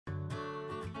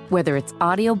Whether it's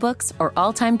audiobooks or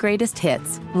all-time greatest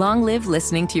hits, long live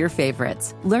listening to your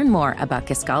favorites. Learn more about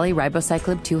Kisqali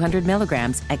Ribociclib 200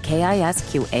 milligrams at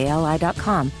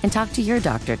KISQALI.com and talk to your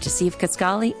doctor to see if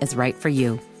Kisqali is right for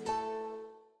you.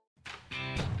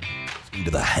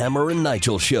 To the Hammer and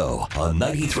Nigel Show on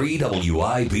 93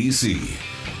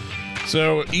 WIBC.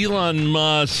 So Elon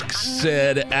Musk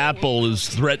said Apple is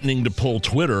threatening to pull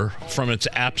Twitter from its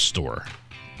App Store.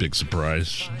 Big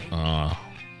surprise.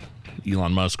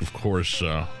 Elon Musk, of course,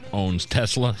 owns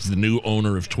Tesla. He's the new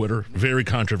owner of Twitter. Very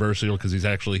controversial because he's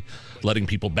actually letting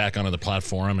people back onto the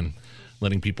platform and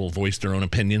letting people voice their own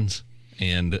opinions.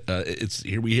 And it's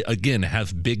here we again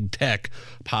have big tech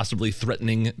possibly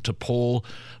threatening to pull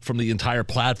from the entire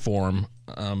platform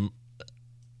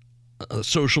a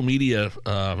social media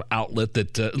outlet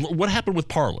that what happened with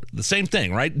Parler? The same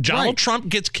thing, right? Donald Trump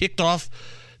gets kicked off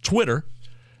Twitter,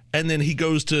 and then he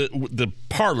goes to the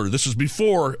Parler. This was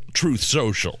before Truth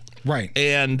Social, right?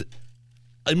 And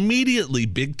immediately,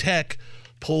 big tech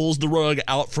pulls the rug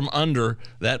out from under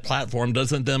that platform,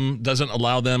 doesn't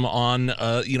allow them on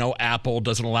Apple,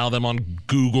 doesn't allow them on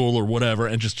Google or whatever,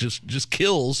 and just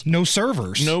kills no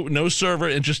servers, no server,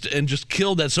 and just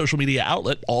killed that social media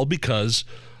outlet, all because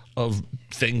of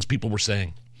things people were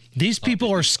saying. These people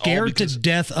are scared to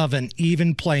death of an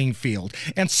even playing field.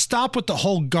 And stop with the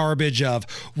whole garbage of,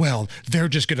 well, they're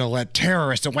just going to let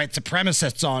terrorists and white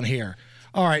supremacists on here.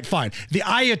 All right, fine. The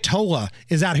Ayatollah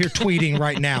is out here tweeting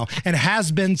right now and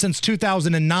has been since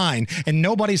 2009, and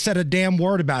nobody said a damn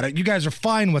word about it. You guys are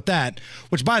fine with that,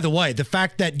 which, by the way, the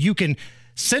fact that you can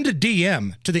send a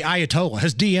DM to the Ayatollah,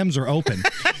 his DMs are open.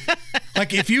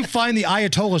 Like, if you find the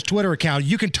Ayatollah's Twitter account,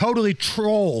 you can totally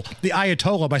troll the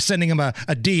Ayatollah by sending him a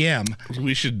DM.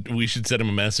 We should send him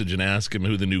a message and ask him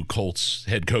who the new Colts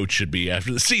head coach should be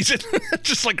after the season.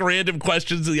 Just like random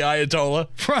questions to the Ayatollah.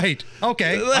 Right.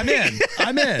 Okay.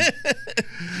 I'm in.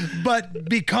 But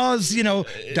because,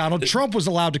 Donald Trump was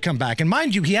allowed to come back, and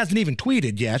mind you, he hasn't even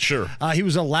tweeted yet. Sure. He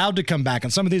was allowed to come back.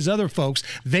 And some of these other folks,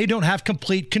 they don't have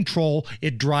complete control.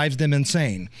 It drives them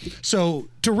insane. So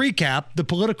to recap, the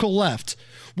political left,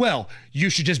 well, you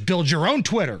should just build your own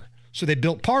Twitter. So they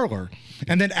built Parler.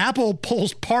 And then Apple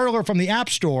pulls Parler from the App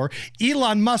Store.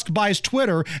 Elon Musk buys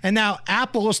Twitter. And now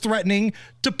Apple is threatening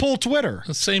to pull Twitter.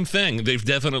 The same thing. They've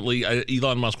definitely,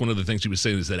 Elon Musk, one of the things he was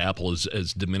saying is that Apple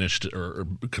has diminished or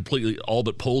completely all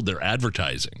but pulled their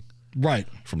advertising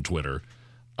from Twitter.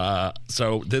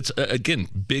 So that's, again,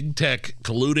 big tech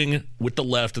colluding with the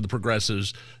left and the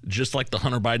progressives, just like the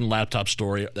Hunter Biden laptop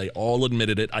story. They all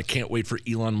admitted it. I can't wait for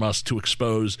Elon Musk to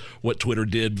expose what Twitter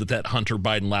did with that Hunter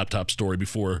Biden laptop story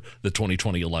before the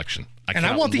 2020 election.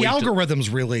 I want the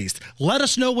algorithms released. Let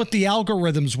us know what the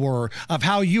algorithms were of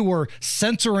how you were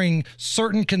censoring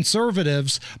certain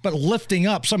conservatives, but lifting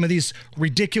up some of these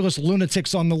ridiculous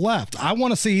lunatics on the left. I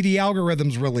want to see the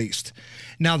algorithms released.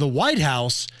 Now, the White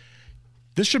House,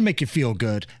 this should make you feel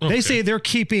good. Okay. They say they're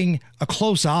keeping a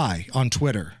close eye on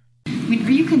Twitter. I mean, are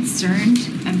you concerned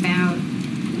about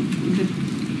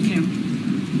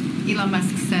Elon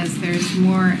Musk says there's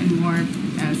more and more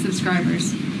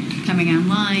subscribers coming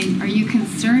online. Are you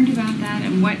concerned about that?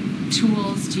 And what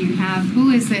tools do you have? Who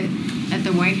is it at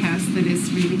the White House that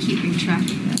is really keeping track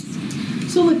of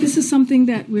this? So, look, this is something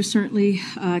that we're certainly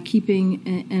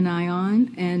keeping an eye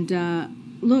on. And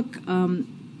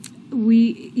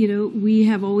we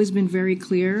have always been very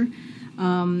clear,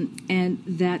 and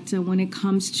that when it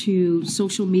comes to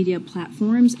social media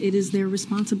platforms, it is their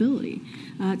responsibility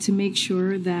to make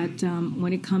sure that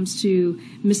when it comes to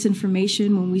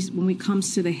misinformation, when it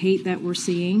comes to the hate that we're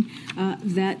seeing,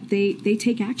 that they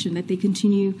take action, that they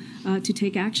continue to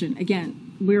take action. Again,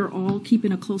 we're all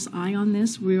keeping a close eye on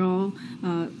this. We're all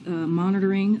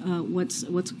monitoring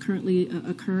what's currently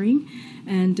occurring,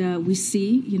 and we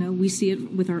see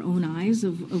it with our own eyes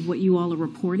of what you all are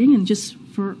reporting, and just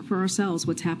for ourselves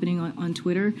what's happening on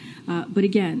Twitter. But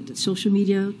again, social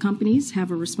media companies have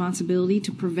a responsibility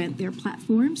to prevent their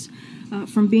platforms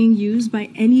from being used by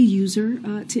any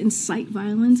user to incite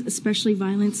violence, especially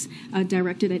violence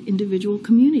directed at individual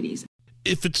communities.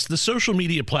 If it's the social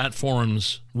media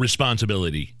platform's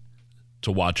responsibility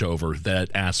to watch over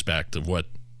that aspect of what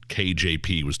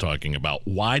KJP was talking about,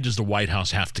 why does the White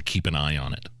House have to keep an eye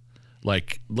on it?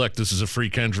 Like, look, this is a free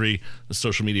country, the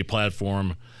social media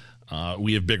platform.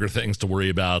 We have bigger things to worry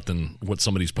about than what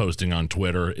somebody's posting on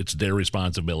Twitter. It's their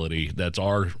responsibility. That's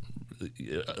our,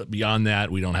 beyond that,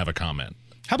 we don't have a comment.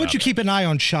 How about you keep an eye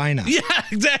on China? Yeah,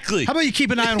 exactly. How about you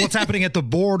keep an eye on what's happening at the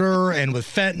border and with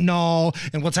fentanyl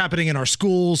and what's happening in our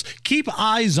schools? Keep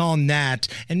eyes on that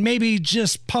and maybe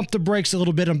just pump the brakes a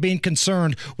little bit on being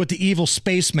concerned what the evil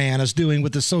spaceman is doing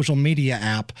with the social media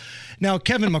app. Now,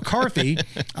 Kevin McCarthy,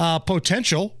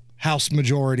 potential House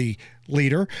Majority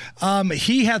Leader,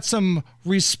 he had some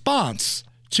response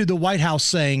to the White House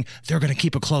saying they're going to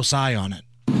keep a close eye on it.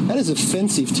 That is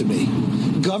offensive to me.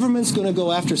 Government's going to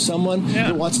go after someone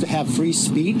that wants to have free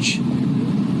speech.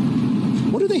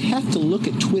 What do they have to look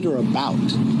at Twitter about?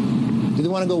 Do they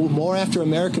want to go more after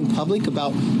American public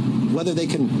about whether they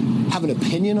can have an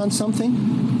opinion on something?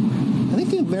 I think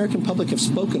the American public have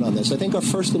spoken on this. I think our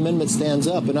First Amendment stands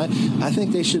up, and I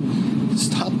think they should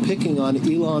stop picking on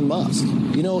Elon Musk.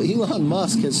 You know, Elon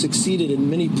Musk has succeeded in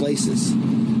many places.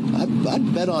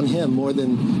 I'd bet on him more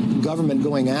than government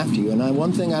going after you. And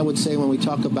one thing I would say when we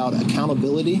talk about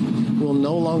accountability, we'll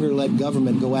no longer let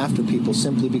government go after people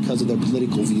simply because of their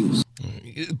political views.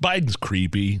 Biden's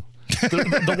creepy.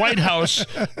 The White House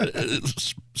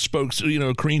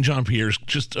Karine Jean-Pierre's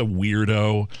just a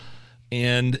weirdo,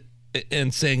 and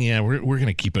saying, yeah, we're going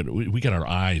to keep it. We got our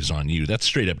eyes on you. That's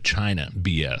straight up China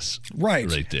BS. Right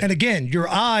there. And again, your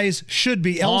eyes should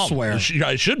be elsewhere. Your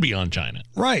eyes should be on China.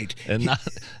 Right. And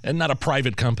not a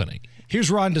private company. Here's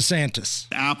Ron DeSantis.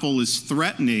 Apple is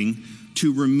threatening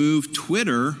to remove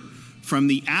Twitter from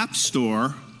the App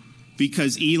Store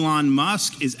because Elon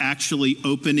Musk is actually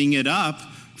opening it up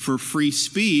for free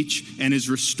speech and is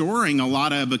restoring a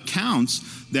lot of accounts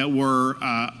that were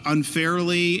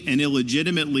unfairly and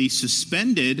illegitimately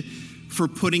suspended for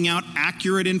putting out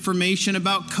accurate information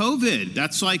about COVID.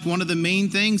 That's like one of the main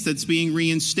things that's being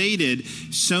reinstated.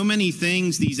 So many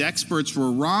things these experts were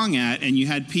wrong at, and you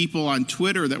had people on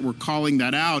Twitter that were calling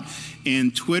that out.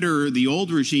 And Twitter, the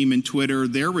old regime in Twitter,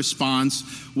 their response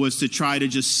was to try to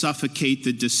just suffocate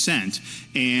the dissent.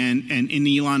 And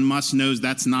Elon Musk knows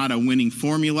that's not a winning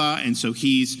formula, and so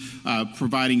he's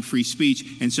providing free speech.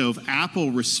 And so if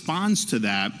Apple responds to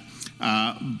that,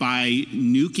 by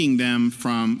nuking them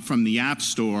from the App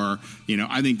Store,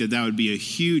 I think that would be a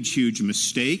huge, huge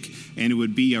mistake, and it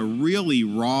would be a really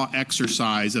raw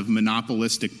exercise of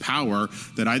monopolistic power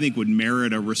that I think would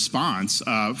merit a response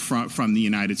from the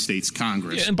United States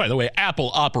Congress. Yeah, and by the way,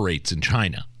 Apple operates in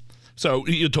China. So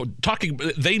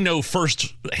they know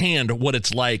firsthand what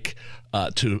it's like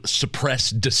to suppress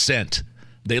dissent.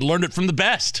 They learned it from the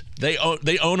best. They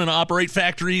own and operate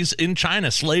factories in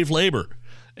China, slave labor.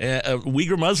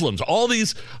 Uyghur Muslims, all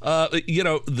these, the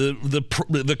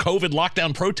COVID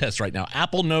lockdown protests right now.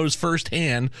 Apple knows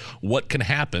firsthand what can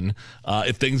happen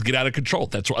if things get out of control.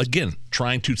 That's, again,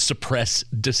 trying to suppress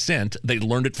dissent. They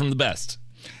learned it from the best.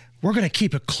 We're going to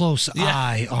keep a close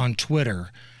eye on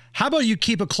Twitter. How about you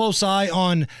keep a close eye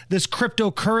on this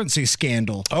cryptocurrency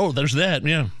scandal? Oh, there's that,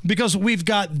 yeah. Because we've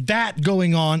got that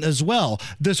going on as well.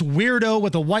 This weirdo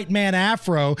with a white man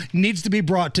afro needs to be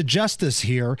brought to justice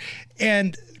here.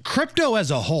 And crypto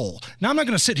as a whole. Now, I'm not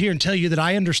going to sit here and tell you that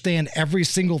I understand every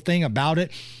single thing about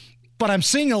it, but I'm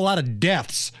seeing a lot of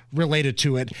deaths related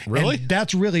to it. Really? And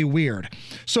that's really weird.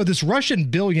 So this Russian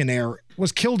billionaire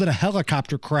was killed in a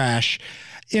helicopter crash.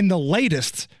 In the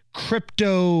latest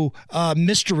crypto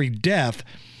mystery death,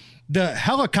 the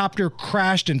helicopter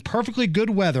crashed in perfectly good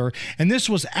weather, and this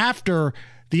was after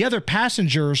the other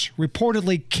passengers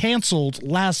reportedly canceled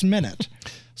last minute.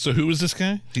 So who is this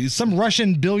guy? He's some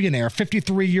Russian billionaire,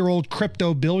 53-year-old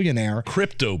crypto billionaire.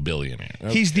 Crypto billionaire.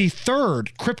 Okay. He's the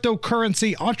third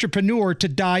cryptocurrency entrepreneur to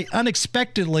die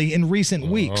unexpectedly in recent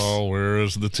weeks. Oh,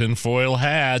 where's the tinfoil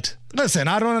hat? Listen,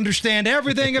 I don't understand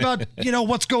everything about,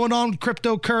 what's going on with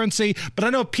cryptocurrency, but I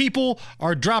know people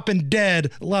are dropping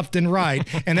dead left and right.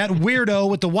 And that weirdo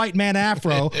with the white man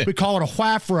afro, we call it a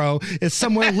whaffro, is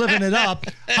somewhere living it up,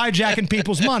 hijacking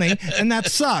people's money, and that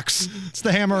sucks. It's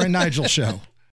the Hammer and Nigel Show.